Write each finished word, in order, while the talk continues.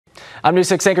I'm News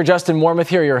 6 anchor Justin Wormuth.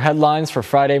 Here are your headlines for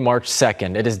Friday, March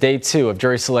 2nd. It is day 2 of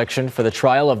jury selection for the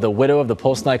trial of the widow of the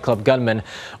Pulse nightclub gunman.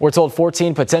 We're told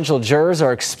 14 potential jurors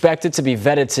are expected to be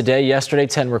vetted today. Yesterday,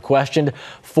 10 were questioned,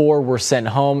 4 were sent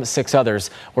home, 6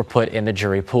 others were put in the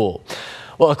jury pool.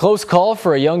 Well, a close call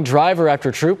for a young driver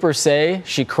after troopers say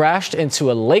she crashed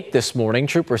into a lake this morning.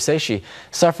 Troopers say she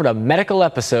suffered a medical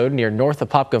episode near North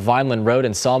Apopka Vineland Road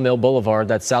and Sawmill Boulevard,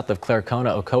 that's south of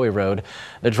Claricona Ocoee Road.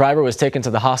 The driver was taken to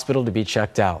the hospital to be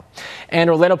checked out. And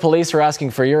Orlando police are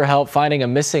asking for your help finding a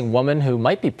missing woman who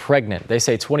might be pregnant. They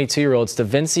say 22-year-old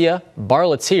Stavincia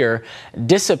Barlatier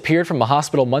disappeared from a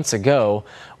hospital months ago.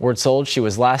 We're told she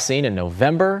was last seen in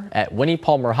November at Winnie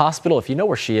Palmer Hospital. If you know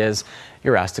where she is,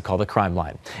 you're asked to call the crime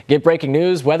line. Get breaking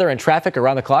news, weather, and traffic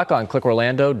around the clock on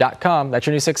clickorlando.com. That's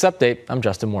your News 6 update. I'm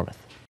Justin Wormuth.